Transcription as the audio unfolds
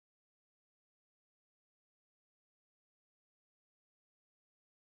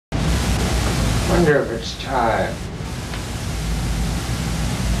wonder if it's time.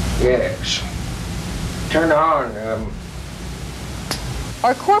 Yes. Turn on.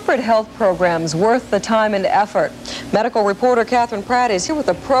 Are corporate health programs worth the time and effort? Medical reporter Catherine Pratt is here with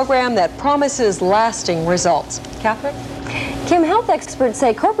a program that promises lasting results. Catherine? Kim, health experts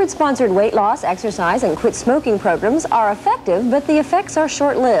say corporate-sponsored weight loss, exercise, and quit smoking programs are effective, but the effects are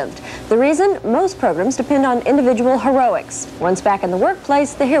short-lived. The reason? Most programs depend on individual heroics. Once back in the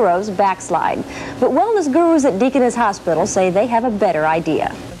workplace, the heroes backslide. But wellness gurus at Deaconess Hospital say they have a better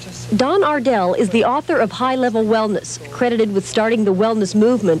idea. Don Ardell is the author of High Level Wellness, credited with starting the wellness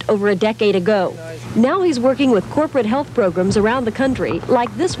movement over a decade ago. Now he's working with corporate health programs around the country,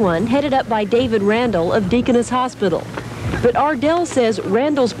 like this one headed up by David Randle of Deaconess Hospital. But Ardell says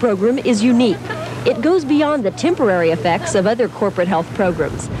Randle's program is unique. It goes beyond the temporary effects of other corporate health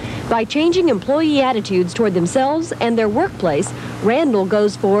programs. By changing employee attitudes toward themselves and their workplace, Randle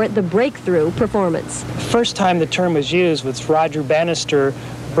goes for the breakthrough performance. The first time the term was used was Roger Bannister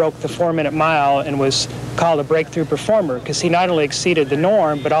broke the 4-minute mile and was called a breakthrough performer because he not only exceeded the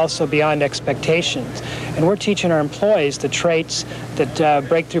norm but also beyond expectations. And we're teaching our employees the traits that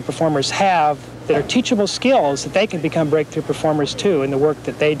breakthrough performers have that are teachable skills that they can become breakthrough performers too in the work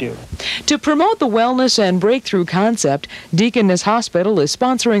that they do. To promote the wellness and breakthrough concept, Deaconess Hospital is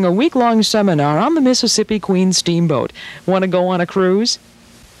sponsoring a week-long seminar on the Mississippi Queen steamboat. Want to go on a cruise?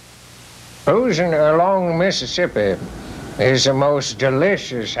 Cruising along the Mississippi is the most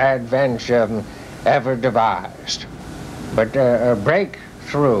delicious adventure ever devised. But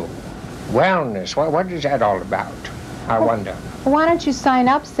breakthrough, wellness, what is that all about? I wonder. Why don't you sign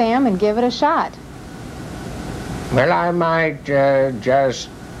up, Sam, and give it a shot? Well, I might do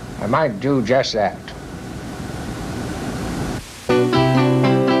just that.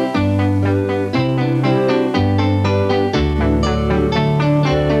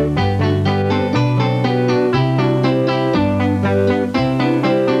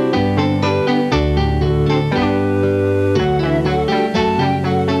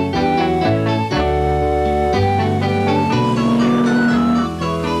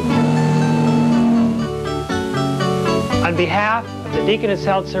 On behalf of the Deaconess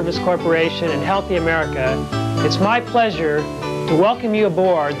Health Service Corporation and Healthy America, it's my pleasure to welcome you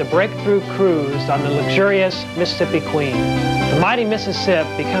aboard the Breakthrough Cruise on the luxurious Mississippi Queen. The mighty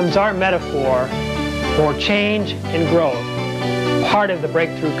Mississippi becomes our metaphor for change and growth, part of the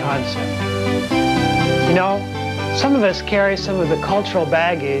breakthrough concept. You know, some of us carry some of the cultural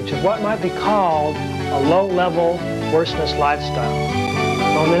baggage of what might be called a low-level, worseness lifestyle.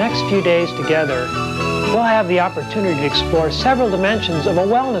 Well, in the next few days together, we'll have the opportunity to explore several dimensions of a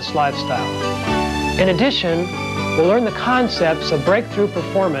wellness lifestyle. In addition, we'll learn the concepts of breakthrough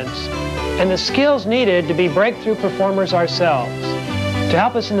performance and the skills needed to be breakthrough performers ourselves. To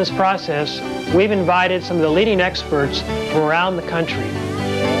help us in this process, we've invited some of the leading experts from around the country.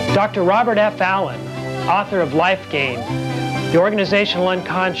 Dr. Robert F. Allen, author of Lifegain, The Organizational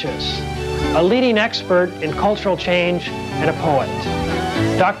Unconscious, a leading expert in cultural change and a poet.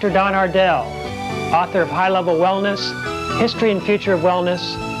 Dr. Don Ardell, author of High Level Wellness, History and Future of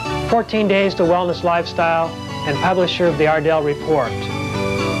Wellness, 14 Days to Wellness Lifestyle, and publisher of the Ardell Report.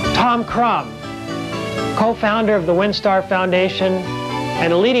 Tom Crum, co-founder of the WinStar Foundation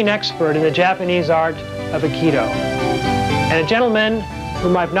and a leading expert in the Japanese art of Aikido. And a gentleman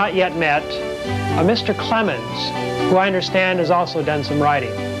whom I've not yet met, a Mr. Clemmens, who I understand has also done some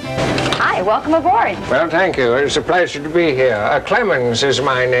writing. Hi, welcome aboard. Well, thank you. It's a pleasure to be here. Clemmens is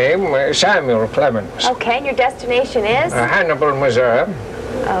my name, Samuel Clemmens. Okay, and your destination is? Hannibal, Missouri.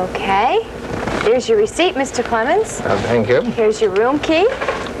 Okay. Here's your receipt, Mr. Clemmens. Thank you. Here's your room key.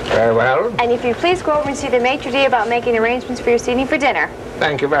 Very well. And if you please go over and see the maitre d' about making arrangements for your seating for dinner.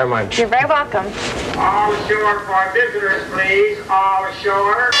 Thank you very much. You're very welcome. All shore for visitors, please. All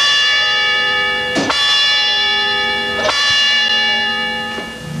shore.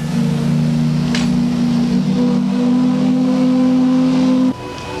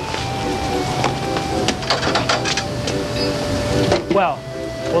 Well,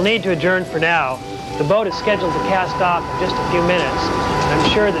 we'll need to adjourn for now. The boat is scheduled to cast off in just a few minutes, and I'm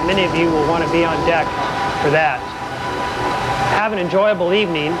sure that many of you will want to be on deck for that. Have an enjoyable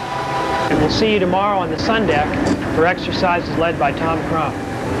evening, and we'll see you tomorrow on the sun deck for exercises led by Tom Crum.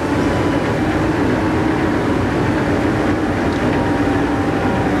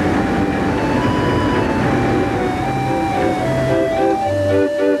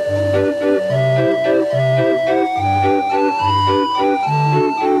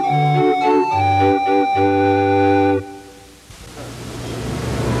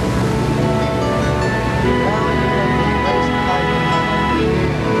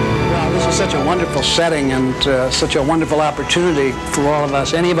 Such a wonderful setting and such a wonderful opportunity for all of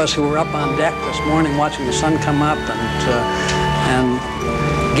us. Any of us who were up on deck this morning watching the sun come up and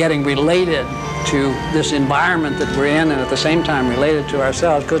getting related to this environment that we're in, and at the same time related to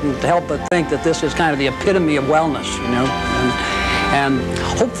ourselves, couldn't help but think that this is kind of the epitome of wellness, you know. And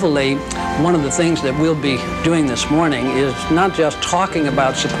hopefully one of the things that we'll be doing this morning is not just talking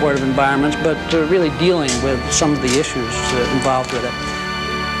about supportive environments, but really dealing with some of the issues involved with it.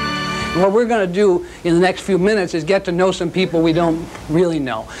 What we're going to do in the next few minutes is get to know some people we don't really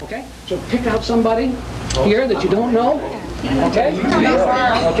know. Okay? So pick out somebody here that you don't know. Okay?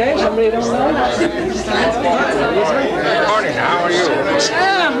 Okay, somebody you don't know? Good morning, how are you?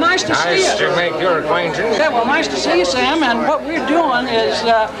 Sam, nice to see you. Nice to make your acquaintance. Yeah, well, nice to see you, Sam. And what we're doing is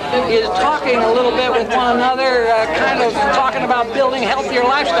talking a little bit with one another, kind of talking about building healthier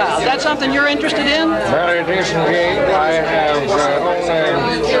lifestyles. Is that something you're interested in? Well, it is indeed. I have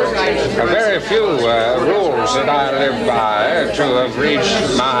only a very few rules that I live by to have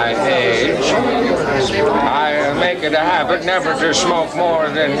reached my age. I make it a habit never to smoke more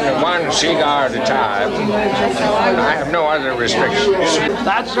than one cigar at a time. I have no other restrictions.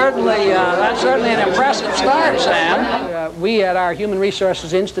 That's certainly an impressive start, Sam. We at our Human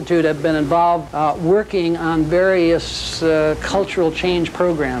Resources Institute have been involved working on various cultural change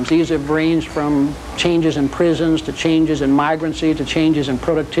programs. These have ranged from changes in prisons to changes in migrancy to changes in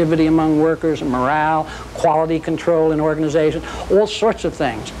productivity among workers and morale, quality control in organizations, all sorts of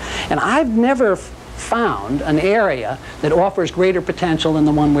things. And I've never found an area that offers greater potential than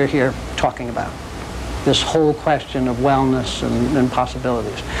the one we're here talking about. This whole question of wellness and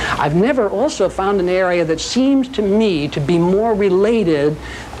possibilities. I've never also found an area that seems to me to be more related,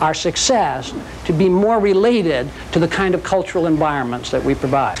 our success, to be more related to the kind of cultural environments that we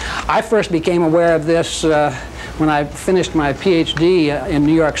provide. I first became aware of this when I finished my PhD in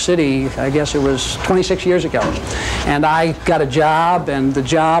New York City. I guess it was 26 years ago. And I got a job, and the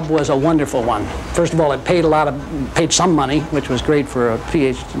job was a wonderful one. First of all, it paid some money, which was great for a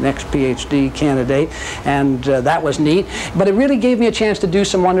next PhD candidate, and that was neat. But it really gave me a chance to do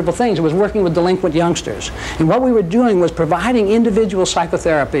some wonderful things. It was working with delinquent youngsters. And what we were doing was providing individual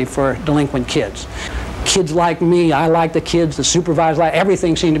psychotherapy for delinquent kids. Kids like me, I like the kids, the supervisors,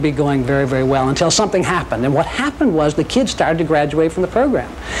 everything seemed to be going very, very well until something happened. And what happened was the kids started to graduate from the program.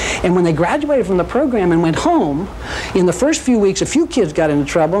 And when they graduated from the program and went home, in the first few weeks, a few kids got into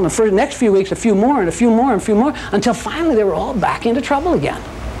trouble. In the next few weeks, a few more, and a few more, and a few more, until finally they were all back into trouble again.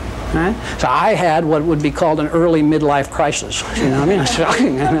 Right? So I had what would be called an early midlife crisis. You know what I mean? It's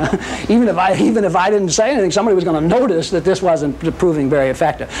shocking. Even if I didn't say anything, somebody was going to notice that this wasn't proving very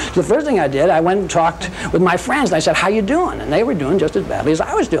effective. So the first thing I did, I went and talked with my friends, and I said, "How you doing?" And they were doing just as badly as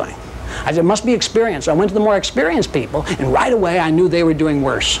I was doing. I said, "It must be experience." So I went to the more experienced people, and right away I knew they were doing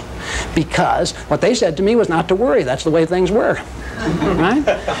worse, because what they said to me was not to worry. That's the way things were. Right?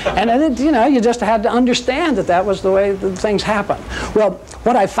 And then, you know, you just had to understand that that was the way that things happened. Well,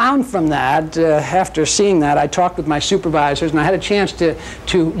 what I found from that, after seeing that, I talked with my supervisors, and I had a chance to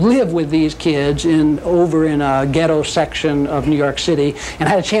live with these kids over in a ghetto section of New York City, and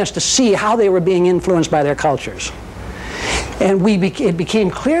I had a chance to see how they were being influenced by their cultures. And it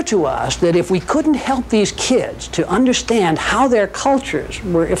became clear to us that if we couldn't help these kids to understand how their cultures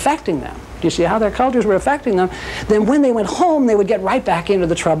were affecting them, do you see how their cultures were affecting them, then when they went home, they would get right back into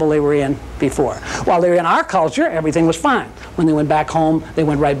the trouble they were in before. While they were in our culture, everything was fine. When they went back home, they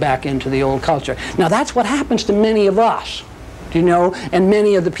went right back into the old culture. Now that's what happens to many of us, you know, and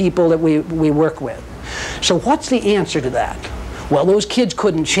many of the people that we work with. So what's the answer to that? Well, those kids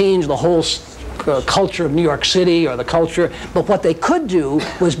couldn't change the whole culture of New York City or the culture, but what they could do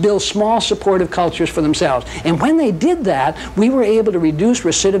was build small supportive cultures for themselves. And when they did that, we were able to reduce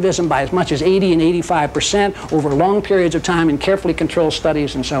recidivism by as much as 80 and 85% over long periods of time in carefully controlled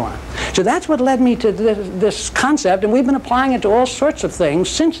studies and so on. So that's what led me to this concept, and we've been applying it to all sorts of things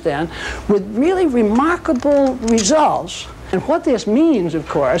since then with really remarkable results. And what this means, of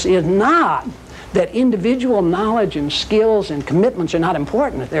course, is not that individual knowledge and skills and commitments are not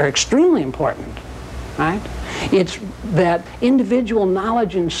important. They're extremely important, right? It's that individual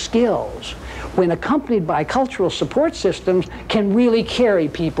knowledge and skills, when accompanied by cultural support systems, can really carry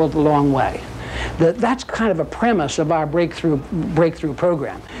people the long way. That's kind of a premise of our breakthrough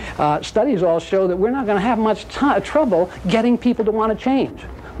program. Studies all show that we're not going to have much trouble getting people to want to change.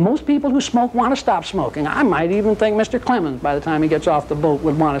 Most people who smoke want to stop smoking. I might even think Mr. Clemmens, by the time he gets off the boat,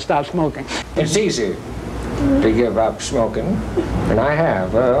 would want to stop smoking. It's easy to give up smoking, and I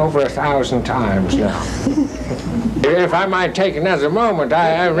have over 1,000 times now. If I might take another moment,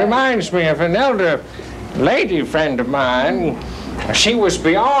 it reminds me of an elder lady friend of mine She was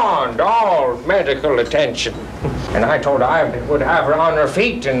beyond all medical attention. And I told her I would have her on her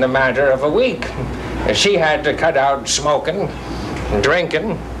feet in the matter of a week. And she had to cut out smoking, and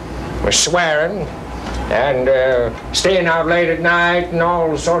drinking, swearing, and staying out late at night and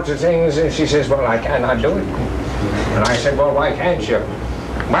all sorts of things. And she says, well, I cannot do it. And I said, well, why can't you?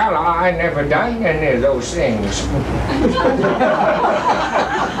 Well, I never done any of those things.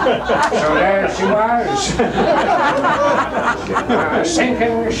 So there she was,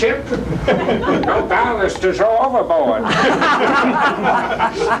 sinking the ship, no ballast to throw overboard.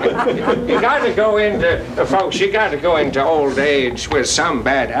 You got to go into, folks, you got to go into old age with some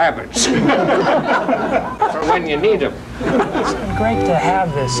bad habits for when you need them. It's great to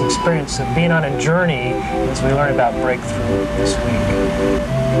have this experience of being on a journey as we learn about breakthrough this week.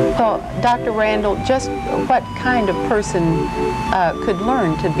 So, Dr. Randle, just what kind of person could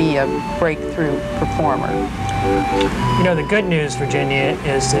learn to be a breakthrough performer? You know, the good news, Virginia,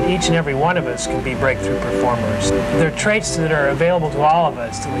 is that each and every one of us can be breakthrough performers. There are traits that are available to all of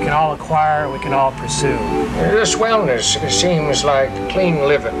us that we can all acquire, we can all pursue. This wellness seems like clean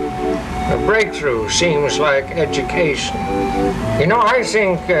living. The breakthrough seems like education. You know, I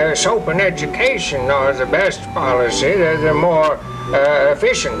think soap and education are the best policy. They're more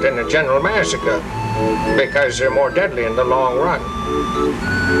efficient than a general massacre because they're more deadly in the long run.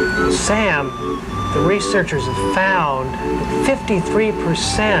 Sam, the researchers have found that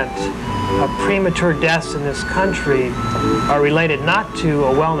 53% of premature deaths in this country are related not to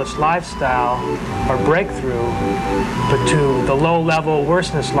a wellness lifestyle or breakthrough, but to the low-level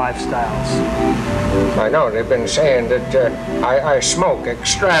worseness lifestyles. I know they've been saying that I smoke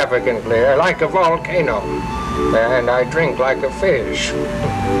extravagantly, like a volcano, and I drink like a fish.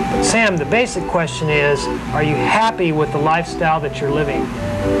 Sam, the basic question is, are you happy with the lifestyle that you're living?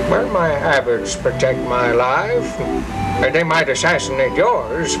 Well, my habits protect my life. They might assassinate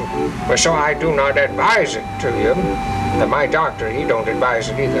yours, so I do not advise it to you. My doctor, he don't advise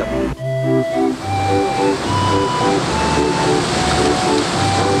it either.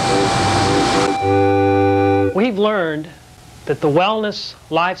 We've learned that the wellness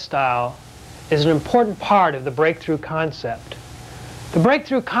lifestyle is an important part of the breakthrough concept. The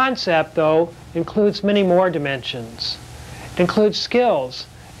breakthrough concept, though, includes many more dimensions. It includes skills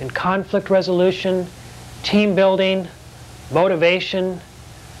in conflict resolution, team building, motivation,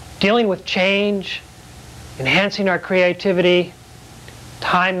 dealing with change, enhancing our creativity,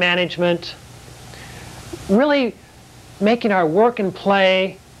 time management, really making our work and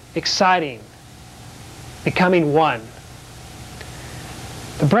play exciting, becoming one.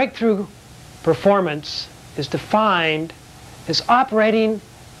 The breakthrough performance is defined as operating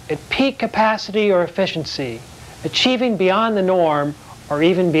at peak capacity or efficiency, achieving beyond the norm or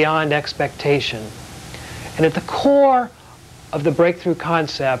even beyond expectation. And at the core of the breakthrough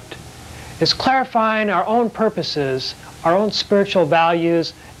concept is clarifying our own purposes, our own spiritual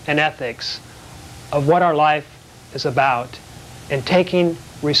values and ethics of what our life is about, and taking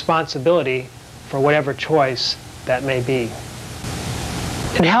responsibility for whatever choice that may be.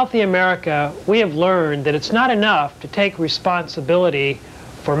 In Healthy America, we have learned that it's not enough to take responsibility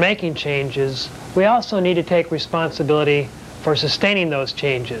for making changes. We also need to take responsibility for sustaining those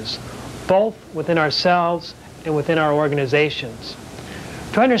changes, both within ourselves and within our organizations.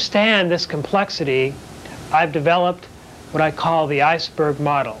 To understand this complexity, I've developed what I call the iceberg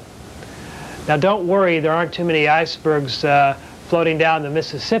model. Now, don't worry, there aren't too many icebergs floating down the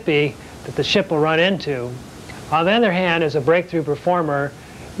Mississippi that the ship will run into. On the other hand, as a breakthrough performer,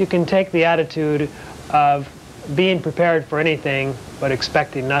 you can take the attitude of being prepared for anything but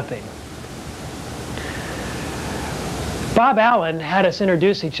expecting nothing. Bob Allen had us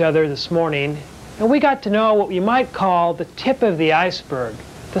introduce each other this morning, and we got to know what you might call the tip of the iceberg,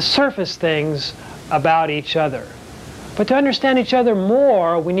 the surface things about each other. But to understand each other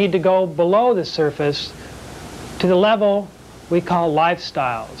more, we need to go below the surface to the level we call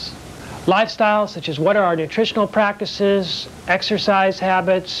lifestyles. Lifestyles such as what are our nutritional practices, exercise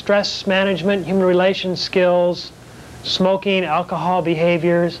habits, stress management, human relations skills, smoking, alcohol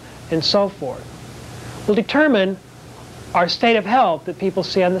behaviors, and so forth, will determine our state of health that people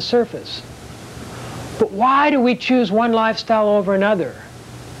see on the surface. But why do we choose one lifestyle over another?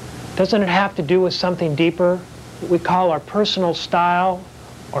 Doesn't it have to do with something deeper, what we call our personal style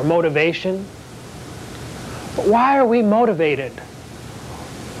or motivation? But why are we motivated?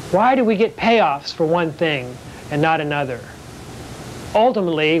 Why do we get payoffs for one thing and not another?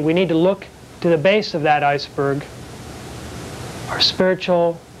 Ultimately, we need to look to the base of that iceberg, our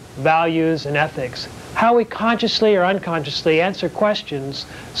spiritual values and ethics, how we consciously or unconsciously answer questions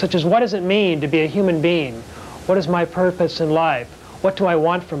such as what does it mean to be a human being? What is my purpose in life? What do I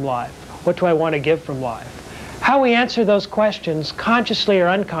want from life? What do I want to give from life? How we answer those questions, consciously or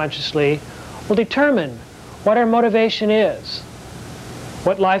unconsciously, will determine what our motivation is,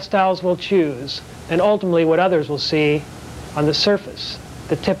 what lifestyles we'll choose, and ultimately what others will see on the surface,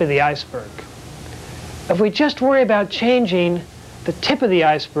 the tip of the iceberg. If we just worry about changing the tip of the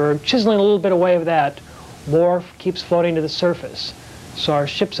iceberg, chiseling a little bit away of that, more keeps floating to the surface. So our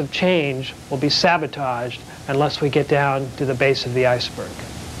ships of change will be sabotaged unless we get down to the base of the iceberg.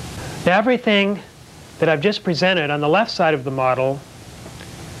 Now, everything that I've just presented on the left side of the model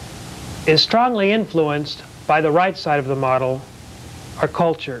is strongly influenced by the right side of the model, our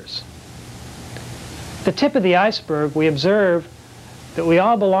cultures. The tip of the iceberg, we observe that we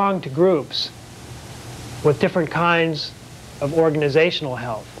all belong to groups with different kinds of organizational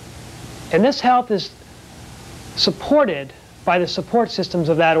health. And this health is supported by the support systems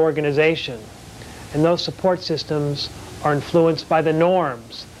of that organization. And those support systems are influenced by the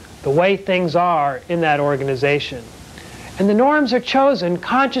norms, the way things are in that organization. And the norms are chosen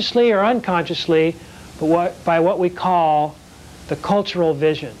consciously or unconsciously by what we call the cultural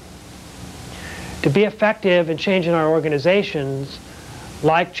vision. To be effective in changing our organizations,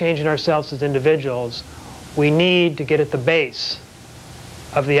 like changing ourselves as individuals, we need to get at the base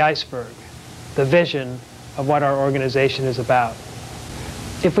of the iceberg, the vision of what our organization is about.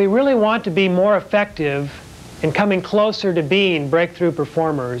 If we really want to be more effective in coming closer to being breakthrough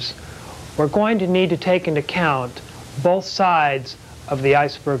performers, we're going to need to take into account both sides of the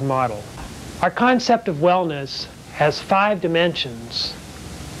iceberg model. Our concept of wellness has 5 dimensions,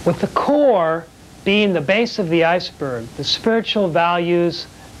 with the core being the base of the iceberg, the spiritual values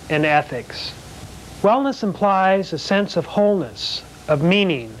and ethics. Wellness implies a sense of wholeness, of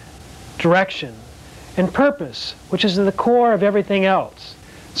meaning, direction, and purpose, which is at the core of everything else.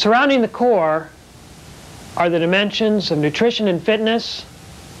 Surrounding the core are the dimensions of nutrition and fitness,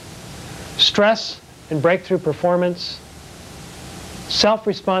 stress and breakthrough performance,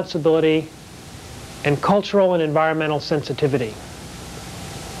 self-responsibility, and cultural and environmental sensitivity.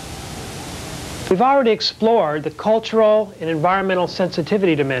 We've already explored the cultural and environmental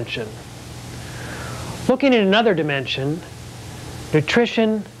sensitivity dimension. Looking at another dimension,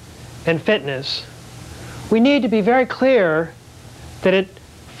 nutrition and fitness, we need to be very clear that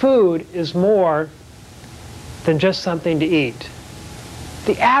food is more than just something to eat.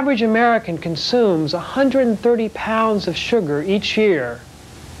 The average American consumes 130 pounds of sugar each year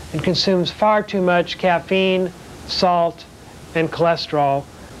and consumes far too much caffeine, salt, and cholesterol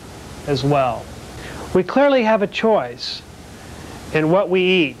as well. We clearly have a choice in what we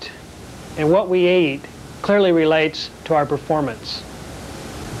eat, and what we eat clearly relates to our performance.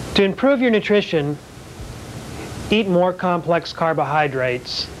 To improve your nutrition, eat more complex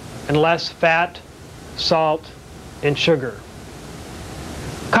carbohydrates and less fat, salt, and sugar.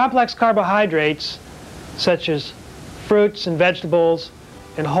 Complex carbohydrates, such as fruits and vegetables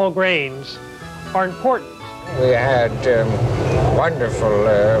and whole grains, are important. We had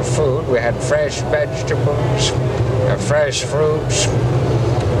wonderful food. We had fresh vegetables, fresh fruits,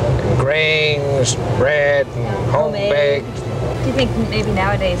 and grains, bread, and home-baked. Do you think maybe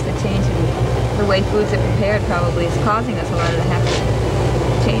nowadays the change in the way foods are prepared probably is causing us a lot to have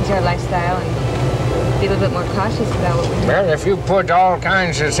to change our lifestyle and be a little bit more cautious about what we do? Well, if you put all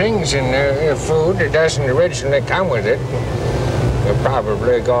kinds of things in food that doesn't originally come with it, you're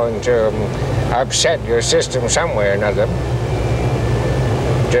probably going to upset your system some way or another.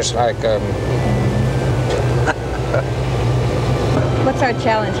 Just like... What's our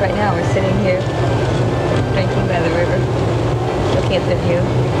challenge right now? We're sitting here drinking by the river, looking at the view.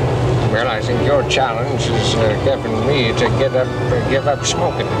 Well, I think your challenge is getting me to give up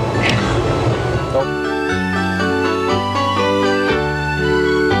smoking.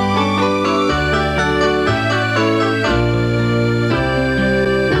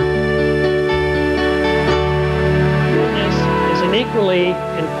 Equally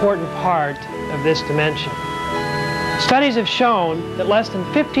important part of this dimension. Studies have shown that less than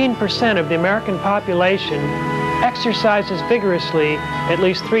 15% of the American population exercises vigorously at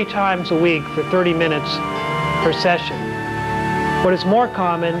least 3 times a week for 30 minutes per session. What is more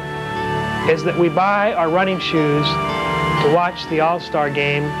common is that we buy our running shoes to watch the All-Star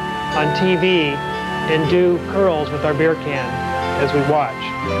game on TV and do curls with our beer can as we watch.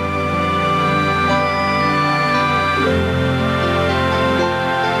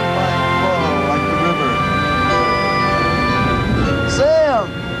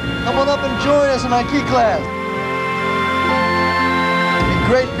 Come on up and join us in Aiki class. It'd be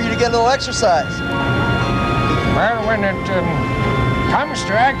great for you to get a little exercise. Well, when it comes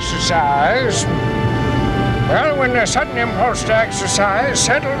to exercise, Well, when the sudden impulse to exercise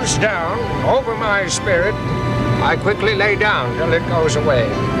settles down over my spirit, I quickly lay down till it goes away.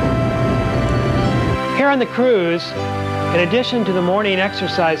 Here on the cruise, in addition to the morning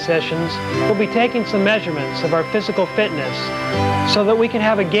exercise sessions, we'll be taking some measurements of our physical fitness so that we can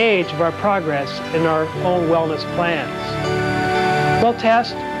have a gauge of our progress in our own wellness plans. We'll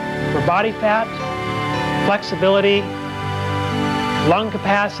test for body fat, flexibility, lung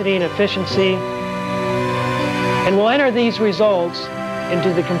capacity and efficiency, and we'll enter these results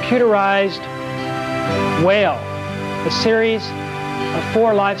into the computerized WHALE, a series of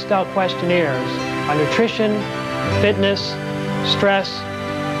 4 lifestyle questionnaires on nutrition, fitness, stress,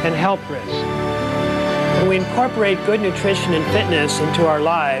 and health risks. When we incorporate good nutrition and fitness into our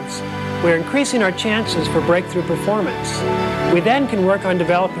lives, we're increasing our chances for breakthrough performance. We then can work on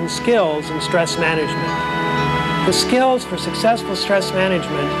developing skills in stress management. The skills for successful stress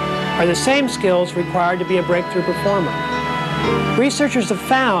management are the same skills required to be a breakthrough performer. Researchers have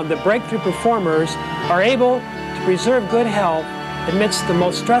found that breakthrough performers are able to preserve good health amidst the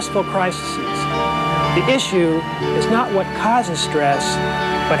most stressful crises. The issue is not what causes stress,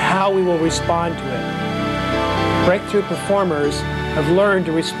 but how we will respond to it. Breakthrough performers have learned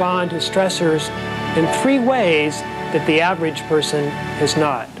to respond to stressors in 3 ways that the average person has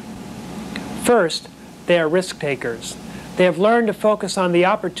not. First, they are risk takers. They have learned to focus on the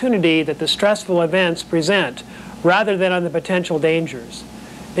opportunity that the stressful events present rather than on the potential dangers.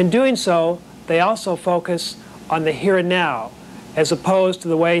 In doing so, they also focus on the here and now, as opposed to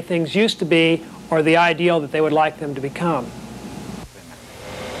the way things used to be or the ideal that they would like them to become.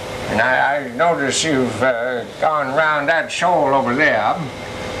 And I notice you've gone around that shoal over there.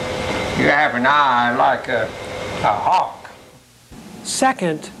 You have an eye like a hawk.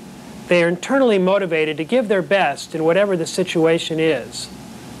 Second, they are internally motivated to give their best in whatever the situation is.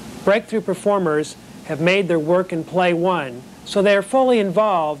 Breakthrough performers have made their work and play one, so they are fully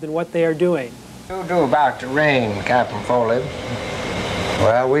involved in what they are doing. What do you do about the rain, Captain Foley?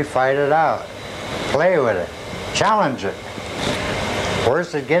 Well, we fight it out. Play with it. Challenge it.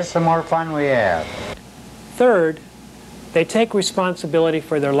 Worse it gets, the more fun we have. Third, they take responsibility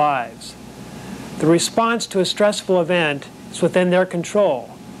for their lives. The response to a stressful event is within their control.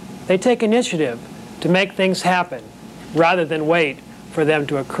 They take initiative to make things happen rather than wait for them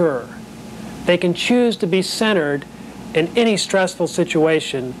to occur. They can choose to be centered in any stressful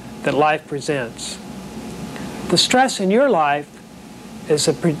situation that life presents. The stress in your life is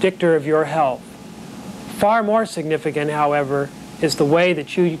a predictor of your health. Far more significant, however, is the way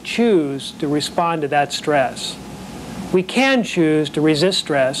that you choose to respond to that stress. We can choose to resist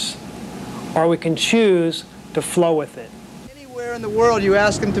stress, or we can choose to flow with it. Anywhere in the world you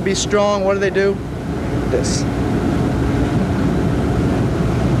ask them to be strong, what do? This.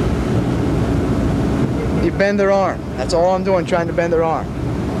 You bend their arm. That's all I'm doing, trying to bend their arm.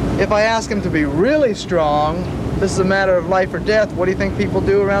 If I ask them to be really strong, this is a matter of life or death, what do you think people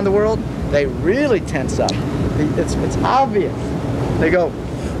do around the world? They really tense up. It's obvious. They go,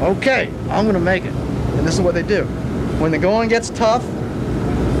 okay, I'm going to make it. And this is what they do. When the going gets tough,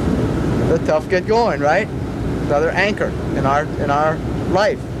 the tough get going, right? Another anchor in our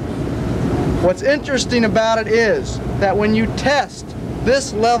life. What's interesting about it is that when you test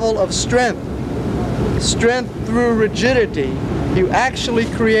this level of strength through rigidity, you actually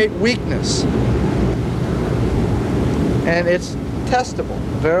create weakness. And it's testable,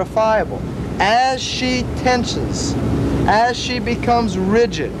 verifiable. As she tenses, as she becomes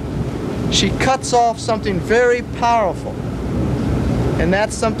rigid, she cuts off something very powerful. And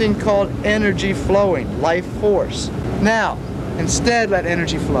that's something called energy flowing, life force. Now, instead let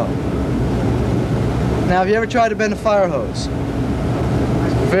energy flow. Now, have you ever tried to bend a fire hose?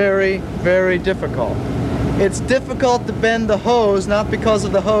 Very, very difficult. It's difficult to bend the hose, not because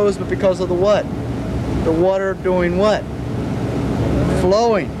of the hose, but because of the what? The water doing what?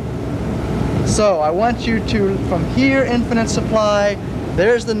 Flowing. So I want you to, from here, infinite supply,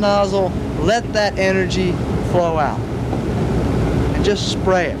 there's the nozzle, let that energy flow out. And just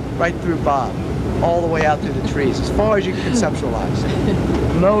spray it right through Bob, all the way out through the trees, as far as you can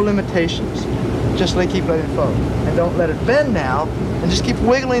conceptualize. No limitations. Just keep letting it flow. And don't let it bend now, and just keep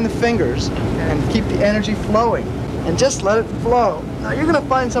wiggling the fingers and keep the energy flowing. And just let it flow. Now you're going to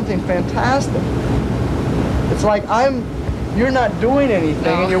find something fantastic. It's like you're not doing anything,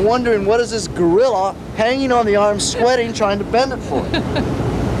 and you're wondering, what is this gorilla hanging on the arm, sweating, trying to bend it for?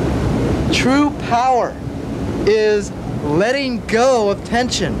 True power is letting go of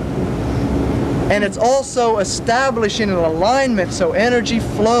tension. And it's also establishing an alignment so energy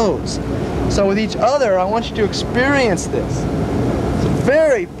flows. So with each other, I want you to experience this. It's a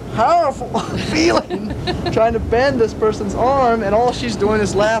very powerful feeling trying to bend this person's arm, and all she's doing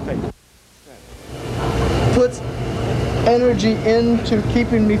is laughing. Puts energy into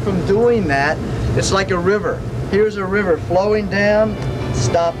keeping me from doing that. It's like a river. Here's a river flowing down,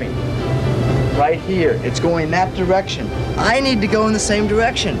 stopping. Right here. It's going that direction. I need to go in the same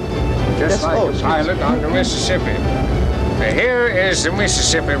direction. Just like a pilot on the Mississippi. Here is the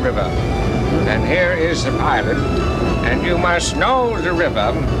Mississippi River, and here is the pilot, and you must know the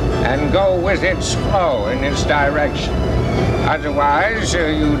river and go with its flow in its direction. Otherwise,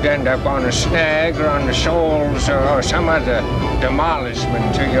 you'd end up on a snag or on the shoals or some other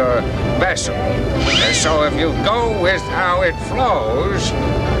demolishment to your vessel. And so if you go with how it flows,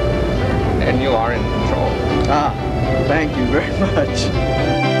 then you are in control. Ah, thank you very much.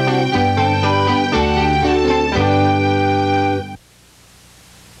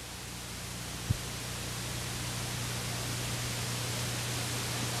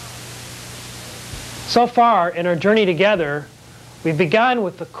 So far in our journey together, we've begun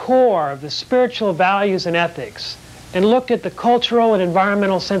with the core of the spiritual values and ethics and looked at the cultural and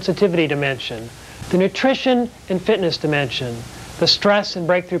environmental sensitivity dimension, the nutrition and fitness dimension, the stress and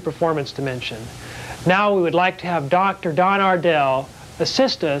breakthrough performance dimension. Now we would like to have Dr. Don Ardell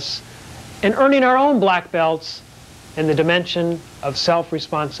assist us in earning our own black belts in the dimension of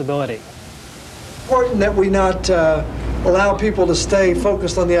self-responsibility. Important that we not allow people to stay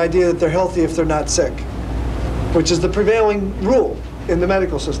focused on the idea that they're healthy if they're not sick, which is the prevailing rule in the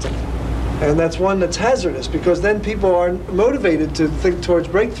medical system. And that's one that's hazardous, because then people are motivated to think towards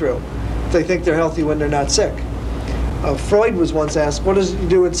breakthrough. They think they're healthy when they're not sick. Freud was once asked, what does he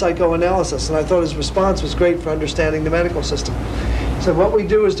do in psychoanalysis? And I thought his response was great for understanding the medical system. He said, what we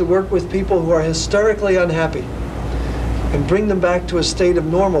do is to work with people who are hysterically unhappy and bring them back to a state of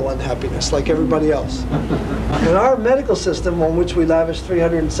normal unhappiness, like everybody else. And our medical system, on which we lavish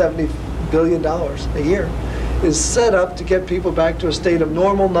 $370 billion a year, is set up to get people back to a state of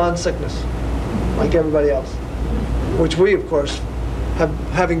normal non-sickness, like everybody else, which we, of course,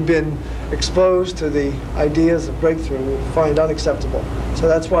 having been exposed to the ideas of breakthrough, we find unacceptable. So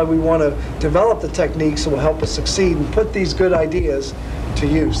that's why we want to develop the techniques that will help us succeed and put these good ideas to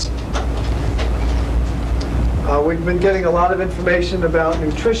use. We've been getting a lot of information about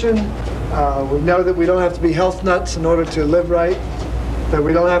nutrition. We know that we don't have to be health nuts in order to live right, that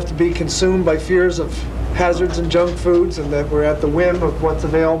we don't have to be consumed by fears of hazards and junk foods, and that we're at the whim of what's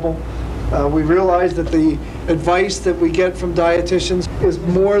available. We realize that the advice that we get from dietitians is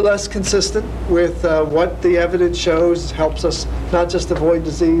more or less consistent with what the evidence shows helps us not just avoid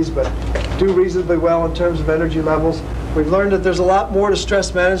disease, but do reasonably well in terms of energy levels. We've learned that there's a lot more to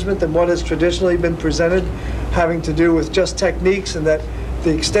stress management than what has traditionally been presented, having to do with just techniques, and that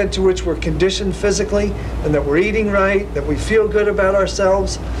the extent to which we're conditioned physically, and that we're eating right, that we feel good about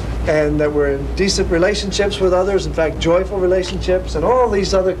ourselves, and that we're in decent relationships with others, in fact, joyful relationships, and all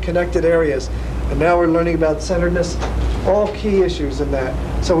these other connected areas. And now we're learning about centeredness, all key issues in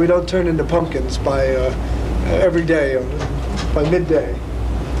that, so we don't turn into pumpkins by every day, or by midday.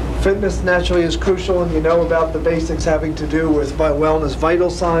 Fitness naturally is crucial, and you know about the basics having to do with wellness vital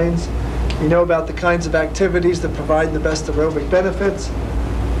signs. You know about the kinds of activities that provide the best aerobic benefits.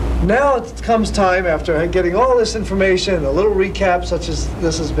 Now it comes time, after getting all this information, a little recap such as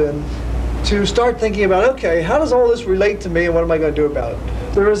this has been, to start thinking about, okay, how does all this relate to me and what am I going to do about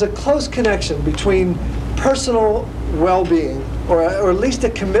it? There is a close connection between personal well-being, or at least a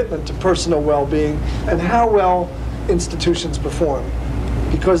commitment to personal well-being, and how well institutions perform.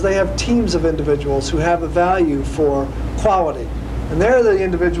 Because they have teams of individuals who have a value for quality. And they're the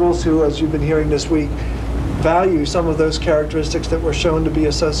individuals who, as you've been hearing this week, value some of those characteristics that were shown to be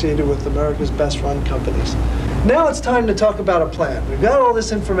associated with America's best-run companies. Now it's time to talk about a plan. We've got all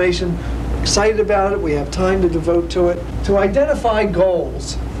this information, we're excited about it, we have time to devote to it, to identify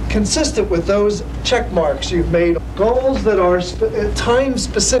goals consistent with those check marks you've made, goals that are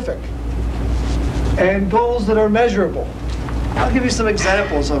time-specific, and goals that are measurable. I'll give you some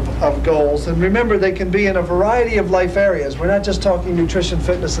examples of goals, and remember, they can be in a variety of life areas. We're not just talking nutrition,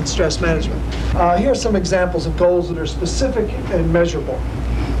 fitness, and stress management. Here are some examples of goals that are specific and measurable.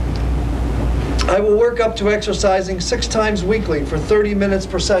 I will work up to exercising 6 times weekly for 30 minutes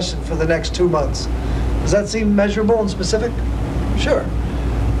per session for the next 2 months. Does that seem measurable and specific? Sure.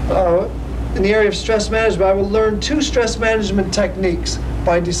 In the area of stress management, I will learn 2 stress management techniques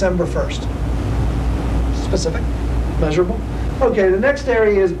by December 1st. Specific, measurable. Okay, the next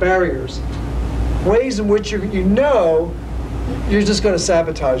area is barriers. Ways in which you know you're just going to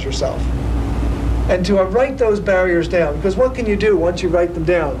sabotage yourself. And to write those barriers down, because what can you do once you write them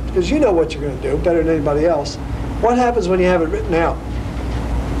down? Because you know what you're going to do better than anybody else. What happens when you have it written out?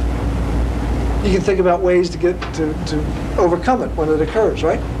 you can think about ways to get to overcome it when it occurs,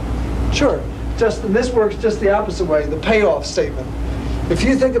 right? Sure. And this works just the opposite way, the payoff statement. If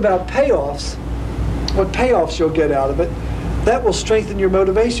you think about payoffs, what payoffs you'll get out of it, that will strengthen your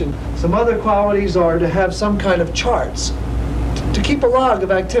motivation. Some other qualities are to have some kind of charts, to keep a log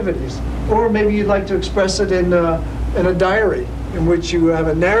of activities. Or maybe you'd like to express it in a diary in which you have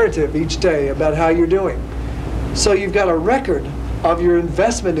a narrative each day about how you're doing. So you've got a record of your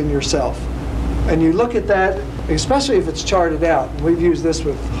investment in yourself. And you look at that, especially if it's charted out. We've used this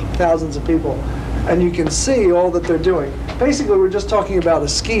with thousands of people. And you can see all that they're doing. Basically, we're just talking about a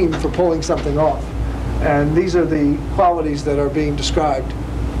scheme for pulling something off. And these are the qualities that are being described,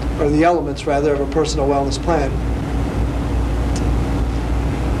 or the elements, rather, of a personal wellness plan.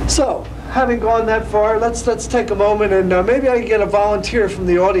 So, having gone that far, let's take a moment and maybe I can get a volunteer from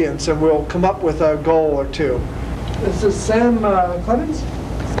the audience and we'll come up with a goal or two. This is Sam Clemmens?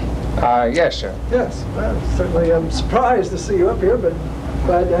 Yes, sir. Yes. Well, certainly I'm surprised to see you up here, but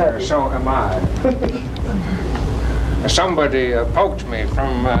glad to have you. So am I. Somebody poked me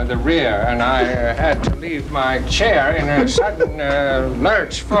from the rear, and I had to leave my chair in a sudden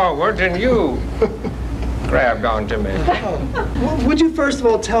lurch forward, and you grabbed onto me. Well, would you first of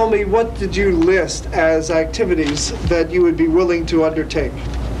all tell me what did you list as activities that you would be willing to undertake?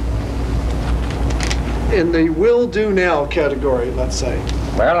 In the will do now category, let's say.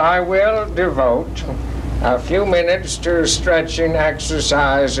 Well, I will devote a few minutes to stretching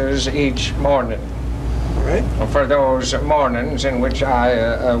exercises each morning. All right. For those mornings in which I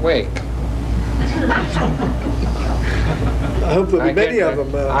awake. I hope there'll be many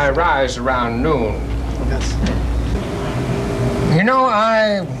of them. I rise around noon. Yes. You know,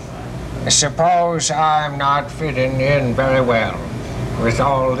 I suppose I'm not fitting in very well with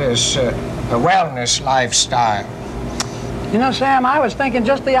all this wellness lifestyle. You know, Sam, I was thinking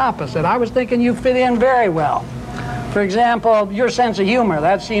just the opposite. I was thinking you fit in very well. For example, your sense of humor,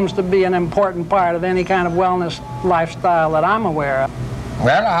 that seems to be an important part of any kind of wellness lifestyle that I'm aware of.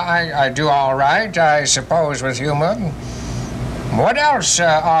 Well, I do all right, I suppose, with humor. What else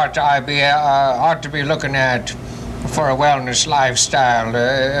ought to be looking at for a wellness lifestyle?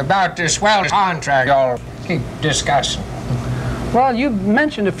 About this wellness contract you'll keep discussing. Well, you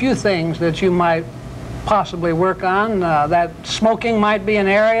mentioned a few things that you might possibly work on. That smoking might be an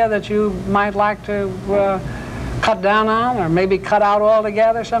area that you might like to cut down on, or maybe cut out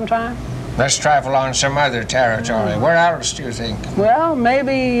altogether sometime. Let's travel on some other territory. Where else do you think? Well,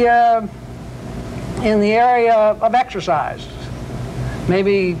 maybe in the area of exercise.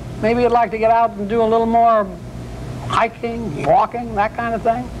 Maybe you'd like to get out and do a little more hiking, walking, that kind of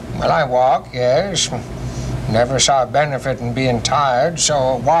thing. Well, I walk, yes. Never saw a benefit in being tired,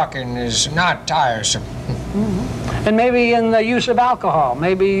 so walking is not tiresome. Mm-hmm. And maybe in the use of alcohol.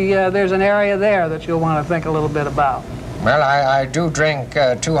 Maybe there's an area there that you'll want to think a little bit about. Well, I do drink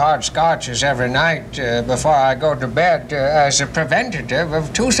 2 hot scotches every night before I go to bed as a preventative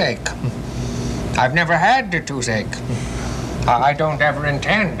of toothache. I've never had the toothache. I don't ever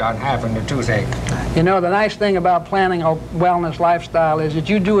intend on having the toothache. You know, the nice thing about planning a wellness lifestyle is that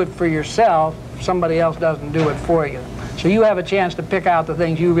you do it for yourself. Somebody else doesn't do it for you. So you have a chance to pick out the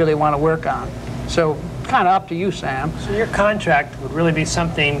things you really want to work on. So kind of up to you, Sam. So your contract would really be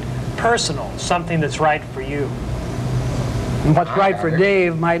something personal, something that's right for you. And what's right for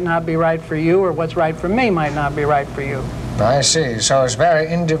Dave might not be right for you, or what's right for me might not be right for you. I see. So it's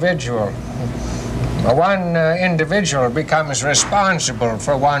very individual. One individual becomes responsible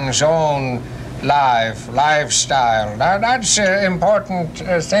for one's own lifestyle. Now, that's an important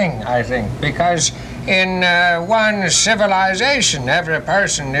thing, I think, because in one civilization, every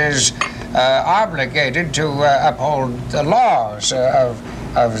person is obligated to uphold the laws of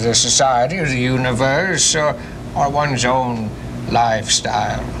the society, or the universe, or one's own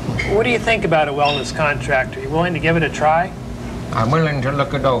lifestyle. What do you think about a wellness contract? Are you willing to give it a try? I'm willing to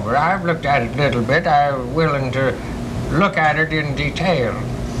look it over. I've looked at it a little bit. I'm willing to look at it in detail,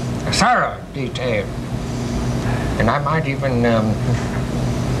 thorough detail. And I might even,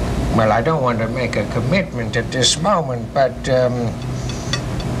 well, I don't want to make a commitment at this moment, but,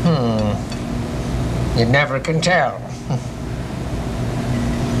 you never can tell.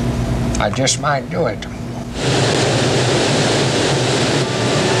 I just might do it.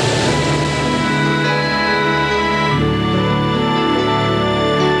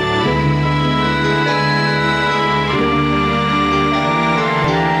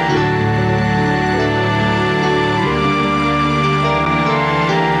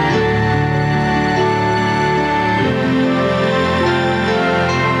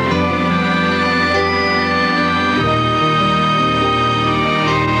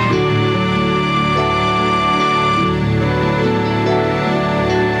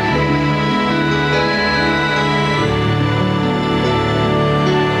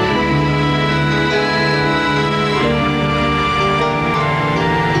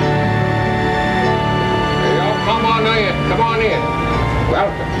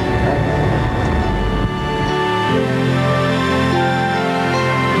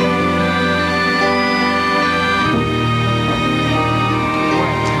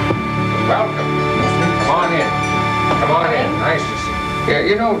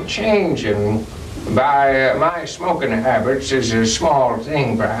 you know, changing by my smoking habits is a small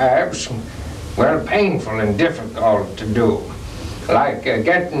thing, perhaps. Well, painful and difficult to do. Like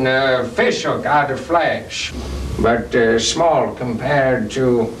getting a fish hook out of flesh, but small compared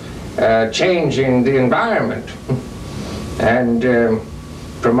to changing the environment and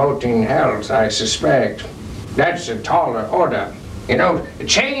promoting health, I suspect. That's a taller order. You know,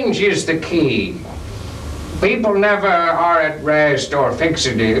 change is the key. People never are at rest or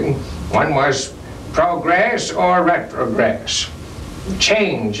fixity. One must progress or retrogress.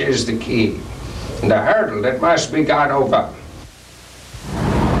 Change is the key, the hurdle that must be got over.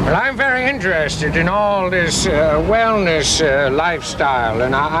 Well, I'm very interested in all this wellness lifestyle,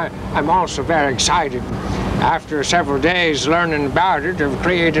 and I'm also very excited, after several days learning about it, of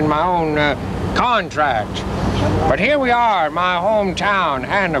creating my own contract. But here we are, my hometown,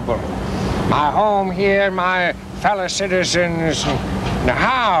 Hannibal. My home here, my fellow citizens. Now,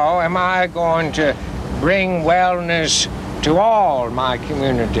 how am I going to bring wellness to all my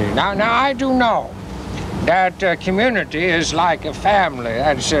community? Now I do know that community is like a family.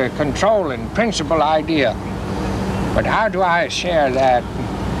 That's a controlling principal idea. But how do I share that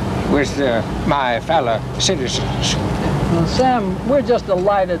with my fellow citizens? Well, Sam, we're just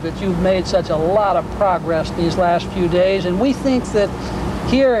delighted that you've made such a lot of progress these last few days, and we think that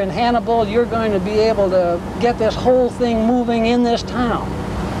here in Hannibal you're going to be able to get this whole thing moving in this town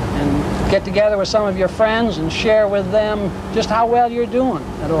and get together with some of your friends and share with them just how well you're doing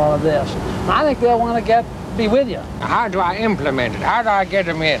at all of this. I think they'll want to be with you. How do I implement it? How do I get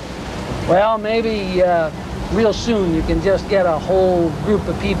them in? Well, maybe real soon you can just get a whole group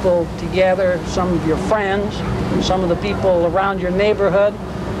of people together, some of your friends, some of the people around your neighborhood,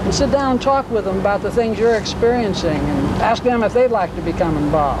 and sit down and talk with them about the things you're experiencing and ask them if they'd like to become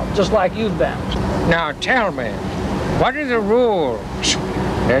involved, just like you've been. Now tell me, what are the rules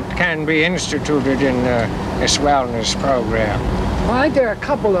that can be instituted in this wellness program? Well, I think there are a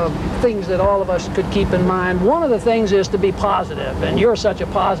couple of things that all of us could keep in mind. One of the things is to be positive, and you're such a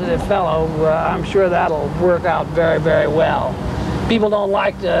positive fellow, I'm sure that'll work out very, very well. People don't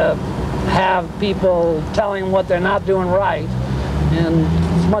like to have people telling what they're not doing right, and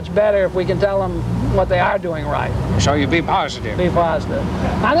it's much better if we can tell them what they are doing right. So you be positive. Be positive.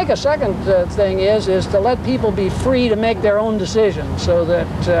 I think a second thing is to let people be free to make their own decisions, so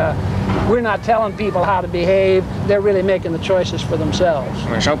that we're not telling people how to behave. They're really making the choices for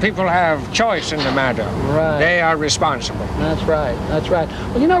themselves. So people have choice in the matter. Right. They are responsible. That's right. That's right.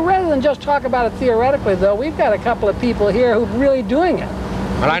 Well, you know, rather than just talk about it theoretically, though, we've got a couple of people here who are really doing it.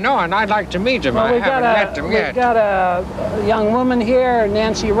 Well, I know, and I'd like to meet them. Well, I haven't met them yet. We've got a young woman here,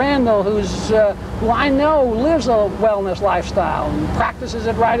 Nancy Randle, who I know lives a wellness lifestyle and practices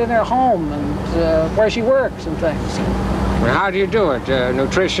it right in her home and where she works and things. Well, how do you do it?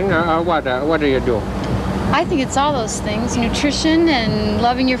 Nutrition, or what do you do? I think it's all those things, nutrition and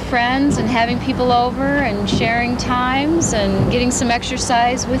loving your friends and having people over and sharing times and getting some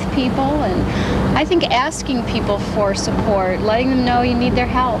exercise with people, and I think asking people for support, letting them know you need their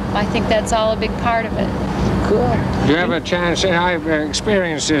help. I think that's all a big part of it. Cool. Do you have a chance, and I've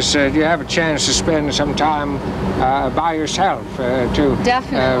experienced this, do you have a chance to spend some time by yourself to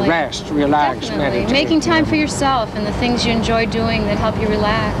rest, relax, meditate? Making time for yourself and the things you enjoy doing that help you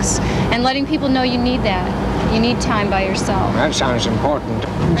relax, and letting people know you need that. You need time by yourself. That sounds important.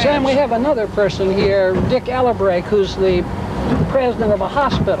 Sam, we have another person here, Dick Ellerbrake, who's the president of a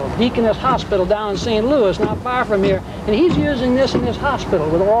hospital, Deaconess Hospital down in St. Louis, not far from here, and he's using this in his hospital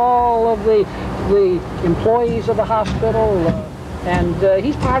with all of the employees of the hospital, and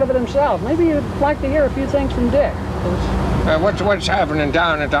he's part of it himself. Maybe you'd like to hear a few things from Dick. What's happening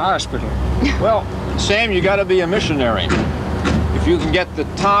down at the hospital? Well, Sam, you got to be a missionary. If you can get the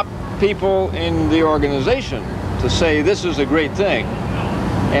top people in the organization to say this is a great thing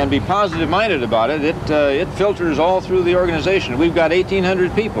and be positive-minded about it, it filters all through the organization. We've got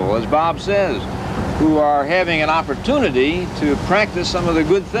 1,800 people, as Bob says, who are having an opportunity to practice some of the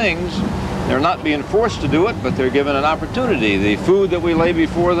good things. They're not being forced to do it, but they're given an opportunity. The food that we lay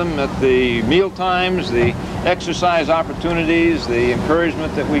before them at the meal times, the exercise opportunities, the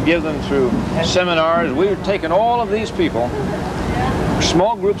encouragement that we give them through seminars. We've taken all of these people,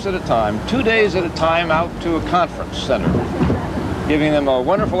 small groups at a time, 2 days at a time, out to a conference center, giving them a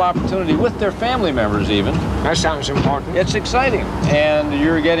wonderful opportunity with their family members even. That sounds important. It's exciting. And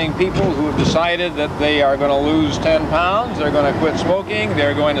you're getting people who have decided that they are going to lose 10 pounds, they're going to quit smoking,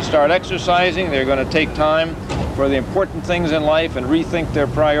 they're going to start exercising, they're going to take time for the important things in life and rethink their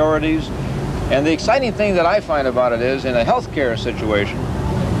priorities. And the exciting thing that I find about it is, in a healthcare situation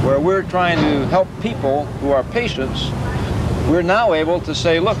where we're trying to help people who are patients we're now able to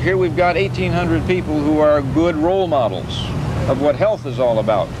say, look, here we've got 1,800 people who are good role models of what health is all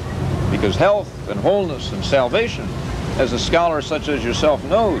about. Because health and wholeness and salvation, as a scholar such as yourself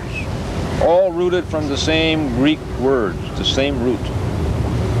knows, all rooted from the same Greek words, the same root.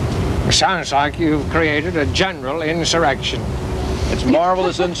 It sounds like you've created a general insurrection. It's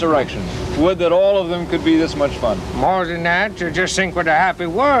marvelous insurrection. Would that all of them could be this much fun. More than that, you just think what a happy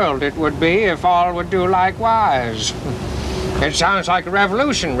world it would be if all would do likewise. It sounds like a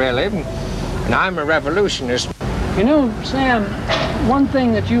revolution, really, and I'm a revolutionist. You know, Sam, one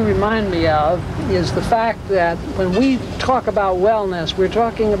thing that you remind me of is the fact that when we talk about wellness, we're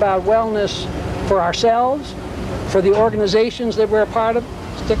talking about wellness for ourselves, for the organizations that we're a part of,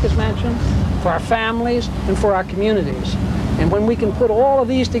 Stick has mentioned, for our families, and for our communities. And when we can put all of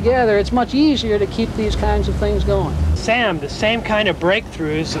these together, it's much easier to keep these kinds of things going. Sam, the same kind of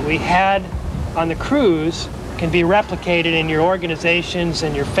breakthroughs that we had on the cruise can be replicated in your organizations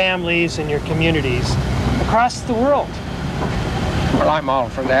and your families and your communities across the world. Well, I'm all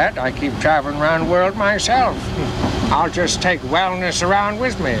for that. I keep traveling around the world myself. I'll just take wellness around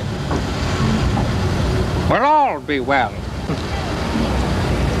with me. We'll all be well.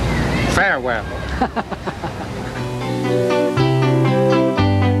 Farewell.